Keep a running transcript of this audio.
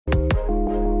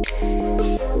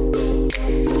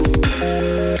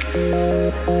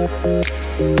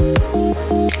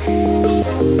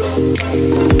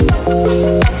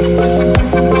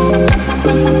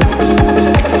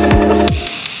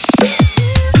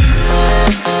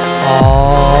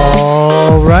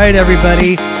right,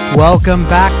 everybody. Welcome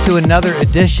back to another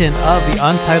edition of the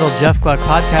Untitled Jeff Gluck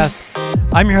podcast.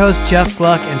 I'm your host, Jeff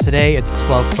Gluck, and today it's a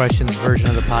 12 questions version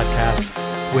of the podcast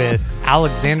with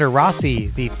Alexander Rossi,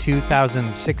 the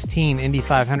 2016 Indy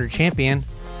 500 champion.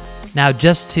 Now,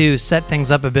 just to set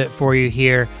things up a bit for you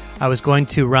here, I was going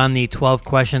to run the 12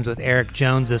 questions with Eric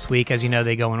Jones this week. As you know,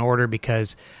 they go in order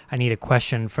because I need a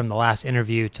question from the last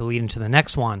interview to lead into the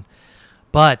next one.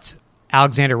 But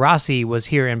Alexander Rossi was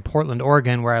here in Portland,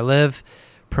 Oregon, where I live,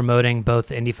 promoting both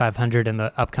the Indy 500 and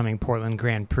the upcoming Portland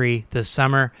Grand Prix this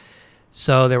summer.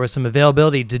 So there was some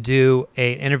availability to do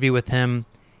an interview with him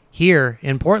here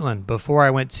in Portland. Before I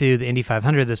went to the Indy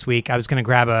 500 this week, I was going to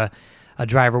grab a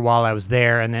driver while I was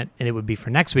there, and it would be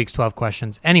for next week's 12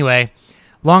 questions. Anyway,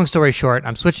 long story short,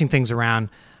 I'm switching things around.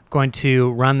 I'm going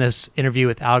to run this interview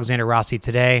with Alexander Rossi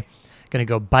today. I'm going to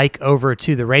go bike over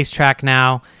to the racetrack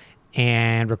now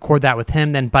and record that with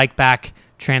him, then bike back,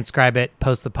 transcribe it,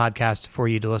 post the podcast for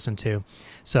you to listen to.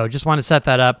 So just want to set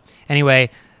that up. Anyway,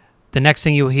 the next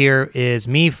thing you'll hear is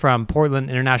me from Portland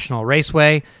International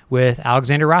Raceway with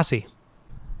Alexander Rossi.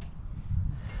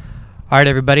 All right,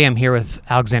 everybody, I'm here with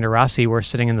Alexander Rossi. We're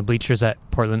sitting in the bleachers at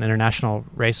Portland International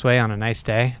Raceway on a nice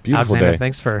day. Beautiful Alexander, day.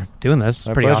 thanks for doing this. It's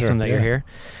My pretty pleasure. awesome that Yeah. you're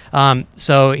here.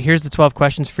 So here's the 12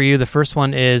 questions for you. The first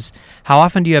one is, how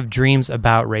often do you have dreams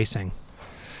about racing?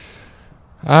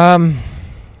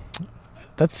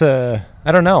 That's I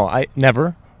don't know. I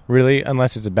never really,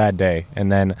 unless it's a bad day.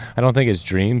 And then I don't think it's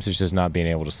dreams. It's just not being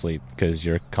able to sleep because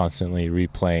you're constantly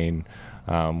replaying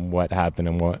what happened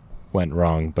and what went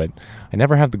wrong. But I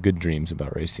never have the good dreams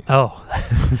about racing. Oh,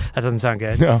 that doesn't sound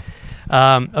good. No.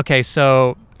 Okay,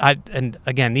 so and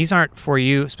again, these aren't for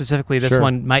you specifically. This Sure.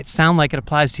 one might sound like it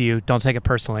applies to you. Don't take it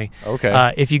personally.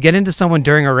 Okay. If you get into someone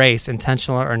during a race,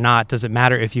 intentional or not, does it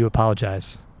matter if you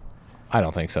apologize? I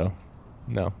don't think so.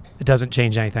 No. It doesn't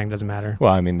change anything. Doesn't matter.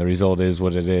 Well, I mean, the result is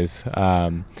what it is.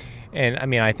 And I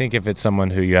mean, I think if it's someone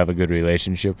who you have a good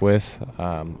relationship with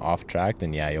off track,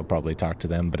 then yeah, you'll probably talk to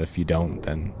them. But if you don't,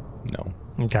 then no.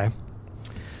 Okay.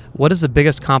 What is the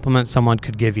biggest compliment someone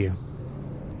could give you?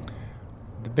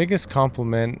 The biggest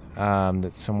compliment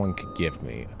that someone could give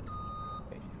me,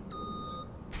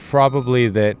 probably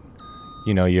that,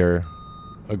 you know, you're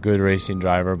a good racing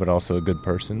driver, but also a good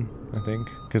person, I think.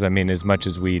 Because, I mean, as much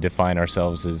as we define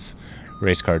ourselves as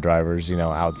race car drivers, you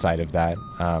know, outside of that,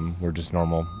 we're just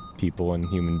normal people and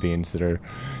human beings that are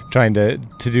trying to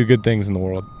do good things in the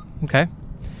world. Okay.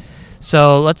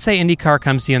 So let's say IndyCar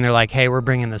comes to you and they're like, hey, we're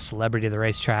bringing this celebrity to the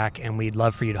racetrack and we'd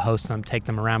love for you to host them, take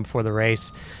them around before the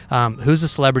race. Who's a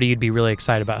celebrity you'd be really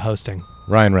excited about hosting?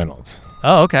 Ryan Reynolds.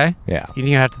 Oh, okay. Yeah. You didn't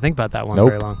even have to think about that one Nope.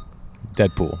 very long.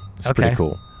 Deadpool. It's Okay. pretty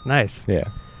cool. Nice. Yeah.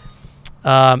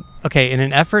 Okay, in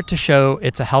an effort to show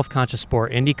it's a health-conscious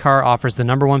sport, IndyCar offers the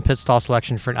 #1 pit stall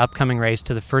selection for an upcoming race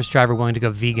to the first driver willing to go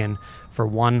vegan for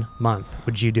 1 month.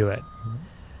 Would you do it?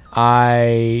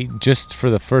 Just for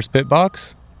the first pit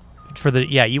box?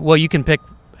 You can pick.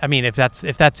 I mean, if that's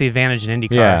the advantage in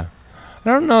IndyCar. Yeah. I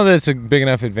don't know that it's a big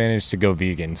enough advantage to go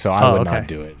vegan, so I would not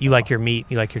do it. You like your meat?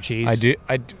 You like your cheese?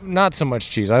 I do not so much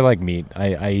cheese. I like meat.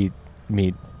 I eat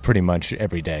meat pretty much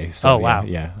every day. So Oh, wow.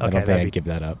 Yeah. Okay, I don't think that'd I'd be- give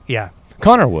that up. Yeah.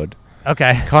 Connor would.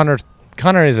 Okay.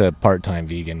 Connor is a part-time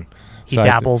vegan. He So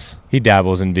dabbles. he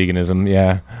dabbles in veganism,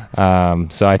 yeah.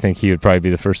 So I think he would probably be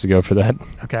the first to go for that.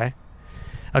 Okay.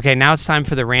 Okay, now it's time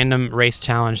for the random race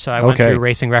challenge. So I went Okay. through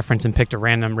Racing Reference and picked a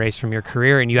random race from your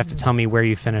career, and you have to tell me where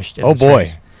you finished in Oh, this boy.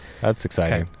 race. That's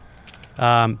exciting.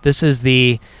 This is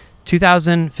the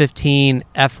 2015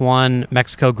 F1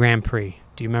 Mexico Grand Prix.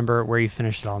 Do you remember where you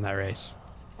finished it all in that race?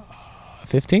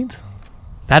 15th?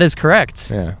 That is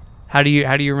correct. Yeah. How do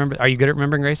you remember? Are you good at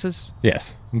remembering races?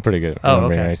 Yes. I'm pretty good at Oh,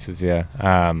 remembering okay. races, yeah.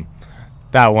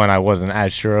 That one I wasn't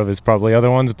as sure of as probably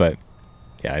other ones, but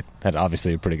yeah, I had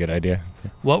obviously a pretty good idea.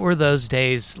 What were those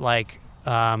days like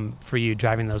for you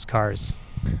driving those cars?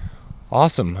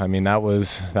 Awesome. I mean, that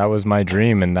was my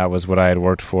dream, and that was what I had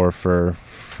worked for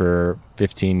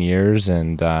 15 years.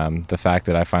 And the fact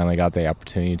that I finally got the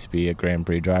opportunity to be a Grand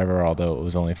Prix driver, although it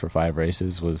was only for 5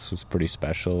 races, was pretty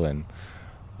special. And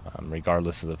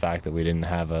regardless of the fact that we didn't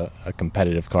have a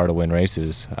competitive car to win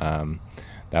races,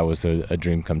 that was a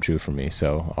dream come true for me.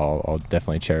 So I'll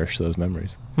definitely cherish those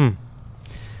memories.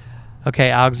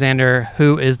 Okay, Alexander,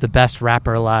 who is the best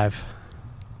rapper alive?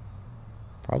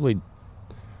 Probably.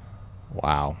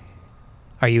 Wow.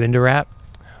 Are you into rap?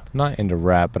 I'm not into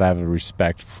rap, but I have a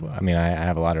respect. I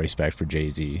have a lot of respect for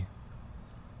Jay-Z.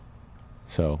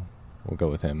 So we'll go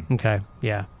with him. Okay,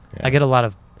 yeah. Yeah. I get a lot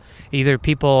of either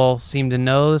people seem to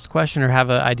know this question or have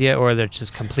an idea, or they're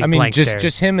just complete blank stares.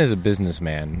 Just him as a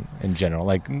businessman in general,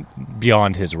 like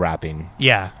beyond his rapping.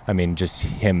 Yeah. I mean, just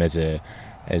him as a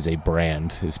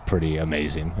brand is pretty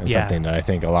amazing. It's something that I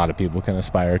think a lot of people can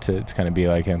aspire to kind of be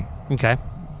like him. Okay.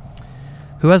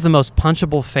 Who has the most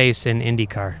punchable face in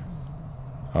IndyCar?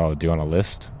 Oh, do you want a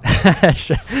list?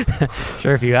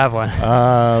 Sure, if you have one.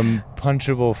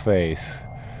 Punchable face.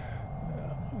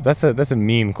 That's a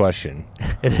mean question.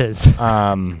 It is.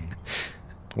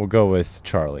 We'll go with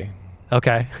Charlie.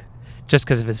 Okay. Just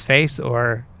because of his face,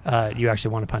 or you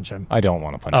actually want to punch him? I don't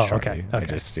want to punch Charlie. Okay. I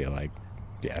just feel like,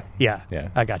 yeah. Yeah.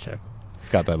 I gotcha. He's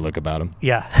got that look about him.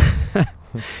 Yeah.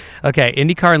 Okay.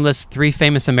 IndyCar enlists 3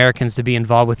 famous Americans to be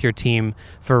involved with your team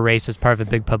for a race as part of a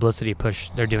big publicity push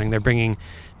they're doing. They're bringing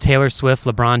Taylor Swift,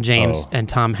 LeBron James, and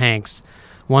Tom Hanks.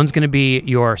 One's going to be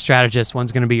your strategist,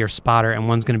 one's going to be your spotter, and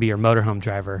one's going to be your motorhome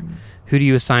driver. Who do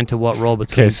you assign to what role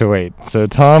between? Okay, so wait. So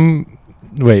Tom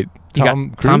Cruise?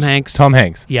 Tom Hanks. Tom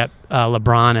Hanks. Yep.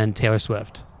 LeBron and Taylor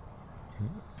Swift.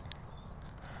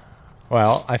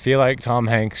 Well, I feel like Tom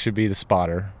Hanks should be the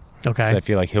spotter. Okay. Because I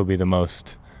feel like he'll be the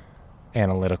most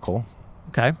analytical.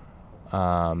 Okay.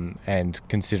 And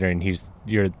considering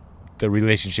the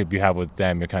relationship you have with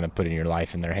them, you're kind of putting your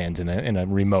life in their hands in a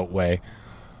remote way.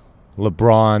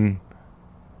 LeBron,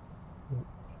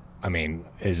 I mean,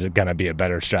 is going to be a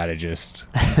better strategist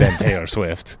than Taylor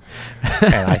Swift.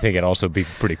 And I think it'd also be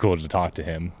pretty cool to talk to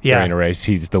him during a race.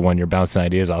 He's the one you're bouncing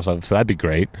ideas off of, so that'd be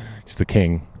great. He's the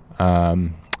king.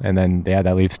 And then,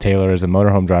 that leaves Taylor as a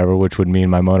motorhome driver, which would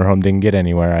mean my motorhome didn't get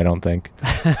anywhere, I don't think.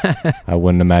 I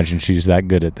wouldn't imagine she's that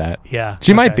good at that. Yeah.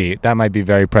 She might be. That might be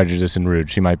very prejudiced and rude.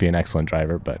 She might be an excellent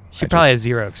driver, but... She probably has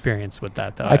zero experience with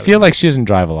that, though. I feel like she doesn't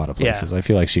drive a lot of places. Yeah. I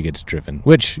feel like she gets driven,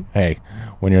 which, hey,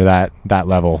 when you're that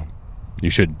level,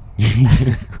 you should.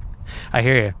 I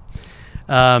hear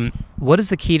you. What is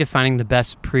the key to finding the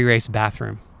best pre-race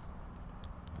bathroom?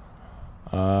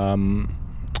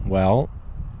 Well...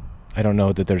 I don't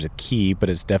know that there's a key, but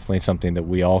it's definitely something that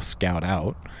we all scout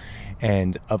out.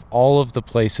 And of all of the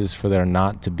places for there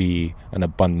not to be an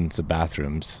abundance of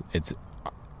bathrooms, it's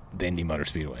the Indy Motor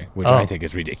Speedway, which I think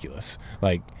is ridiculous.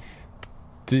 Like,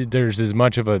 there's as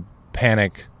much of a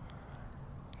panic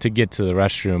to get to the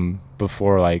restroom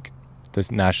before, like, this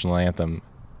national anthem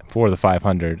for the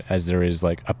 500 as there is,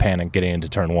 like, a panic getting into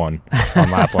turn 1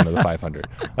 on lap 1 of the 500.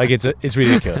 Like, it's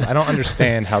ridiculous. I don't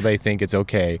understand how they think it's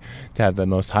okay to have the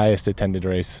most highest attended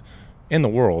race in the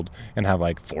world and have,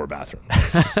 like, 4 bathrooms.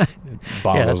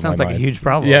 Yeah, that sounds like a huge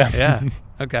problem. Yeah.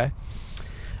 Okay.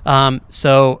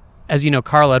 So, as you know,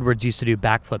 Carl Edwards used to do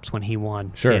backflips when he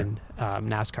won in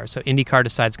NASCAR. So IndyCar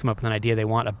decides to come up with an idea. They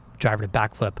want a driver to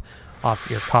backflip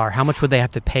off your car. How much would they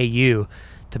have to pay you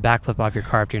to backflip off your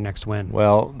car after your next win?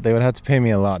 Well, they would have to pay me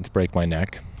a lot to break my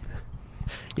neck.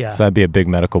 Yeah. So that'd be a big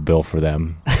medical bill for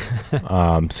them.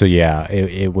 So yeah,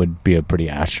 it would be a pretty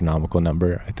astronomical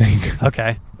number, I think.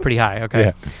 Okay. Pretty high.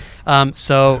 Okay. Yeah.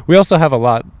 So we also have a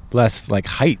lot less like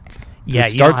height to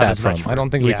start that from. I I don't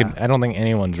think I don't think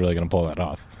anyone's really going to pull that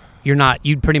off.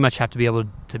 You'd pretty much have to be able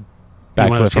to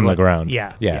backflip from the ground.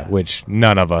 Yeah. Which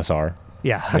none of us are.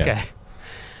 Yeah. Okay. Yeah.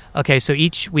 Okay, so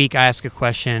each week I ask a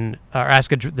question, or ask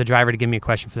the driver to give me a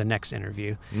question for the next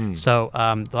interview. So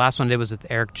the last one I did was with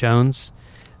Eric Jones.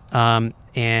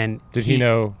 And did he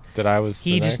know that I was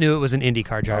He just knew it was an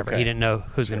IndyCar driver. Okay. He didn't know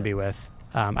who was going to be with.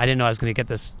 I didn't know I was going to get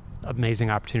this amazing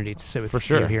opportunity to sit with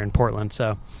you here in Portland.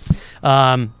 So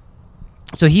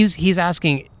so he's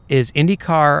asking, is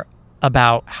IndyCar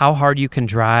about how hard you can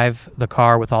drive the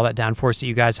car with all that downforce that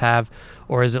you guys have,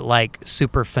 or is it like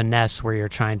super finesse where you're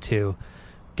trying to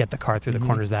get the car through the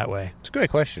corners that way? It's a great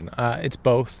question. It's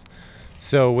both.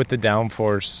 So with the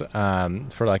downforce,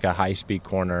 for like a high-speed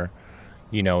corner,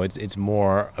 you know, it's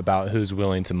more about who's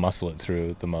willing to muscle it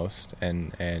through the most.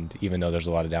 And even though there's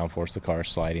a lot of downforce, the car is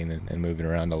sliding and moving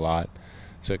around a lot.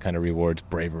 So it kind of rewards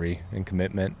bravery and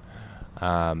commitment.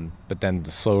 But then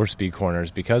the slower speed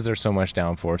corners, because there's so much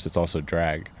downforce, it's also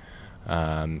drag.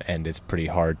 And it's pretty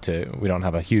hard we don't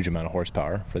have a huge amount of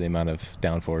horsepower for the amount of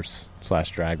downforce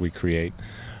 / drag we create.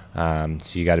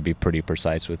 So you got to be pretty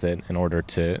precise with it in order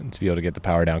to be able to get the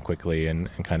power down quickly and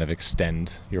kind of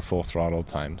extend your full throttle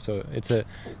time. So it's a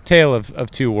tale of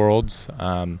two worlds.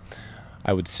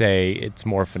 I would say it's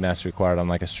more finesse required on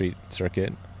like a street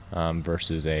circuit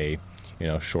versus a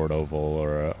short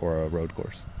oval or a road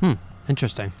course.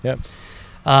 Interesting. Yep.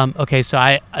 Okay, so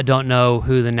I don't know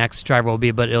who the next driver will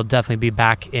be, but it'll definitely be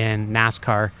back in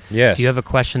NASCAR. Yes. Do you have a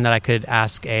question that I could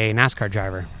ask a NASCAR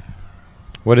driver?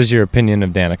 What is your opinion of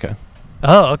Danica?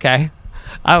 Oh, okay.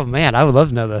 Oh, man, I would love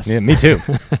to know this. Yeah, me too.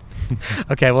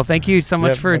 Okay, well, thank you so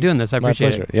much for doing this. I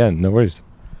appreciate it. Yeah, no worries.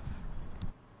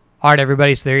 All right,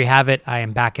 everybody, so there you have it. I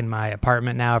am back in my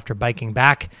apartment now after biking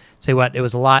back. Tell you what, it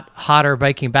was a lot hotter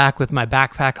biking back with my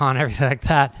backpack on, everything like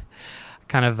that.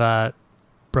 Kind of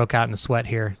broke out in a sweat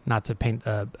here, not to paint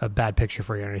a bad picture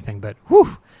for you or anything, but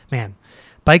whew, man.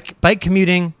 Bike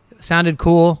commuting sounded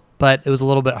cool, but it was a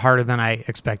little bit harder than I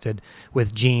expected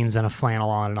with jeans and a flannel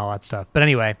on and all that stuff. But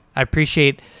anyway, I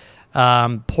appreciate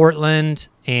Portland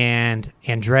and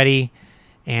Andretti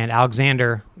and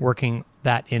Alexander working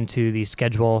that into the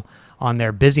schedule on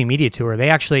their busy media tour. They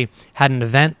actually had an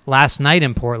event last night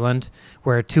in Portland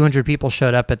where 200 people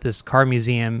showed up at this car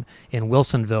museum in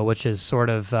Wilsonville, which is sort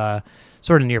of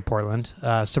near Portland,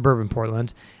 suburban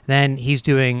Portland. Then he's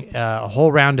doing a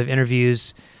whole round of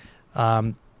interviews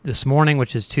this morning,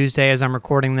 which is Tuesday as I'm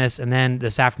recording this, and then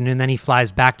this afternoon, then he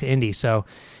flies back to Indy. So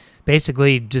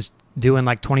basically just doing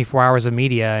like 24 hours of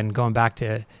media and going back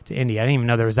to Indy. I didn't even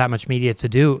know there was that much media to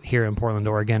do here in Portland,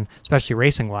 Oregon, especially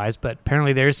racing-wise, but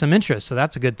apparently there's some interest, so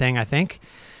that's a good thing, I think,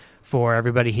 for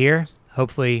everybody here.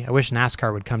 Hopefully, I wish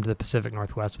NASCAR would come to the Pacific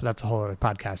Northwest, but that's a whole other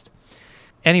podcast.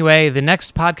 Anyway, the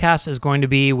next podcast is going to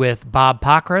be with Bob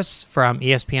Pockrass from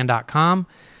ESPN.com,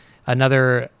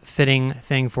 another fitting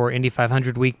thing for Indy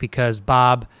 500 week because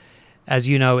Bob, as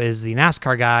you know, is the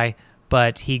NASCAR guy,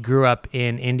 but he grew up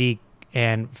in Indy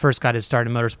and first got his start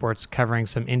in motorsports covering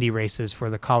some Indy races for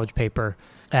the college paper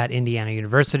at Indiana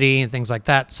University and things like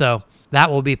that. So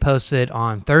that will be posted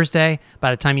on Thursday.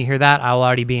 By the time you hear that, I will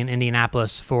already be in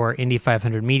Indianapolis for Indy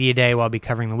 500 Media Day while I'll be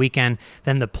covering the weekend.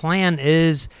 Then the plan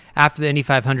is, after the Indy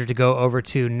 500, to go over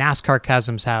to NASCAR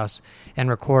Chasm's house and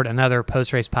record another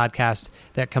post-race podcast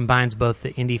that combines both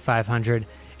the Indy 500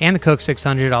 and the Coke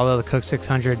 600, although the Coke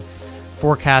 600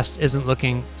 forecast isn't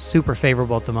looking super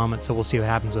favorable at the moment, so we'll see what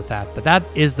happens with that. But that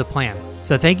is the plan.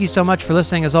 So thank you so much for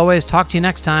listening. As always, talk to you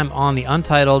next time on the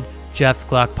Untitled Jeff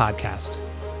Gluck Podcast.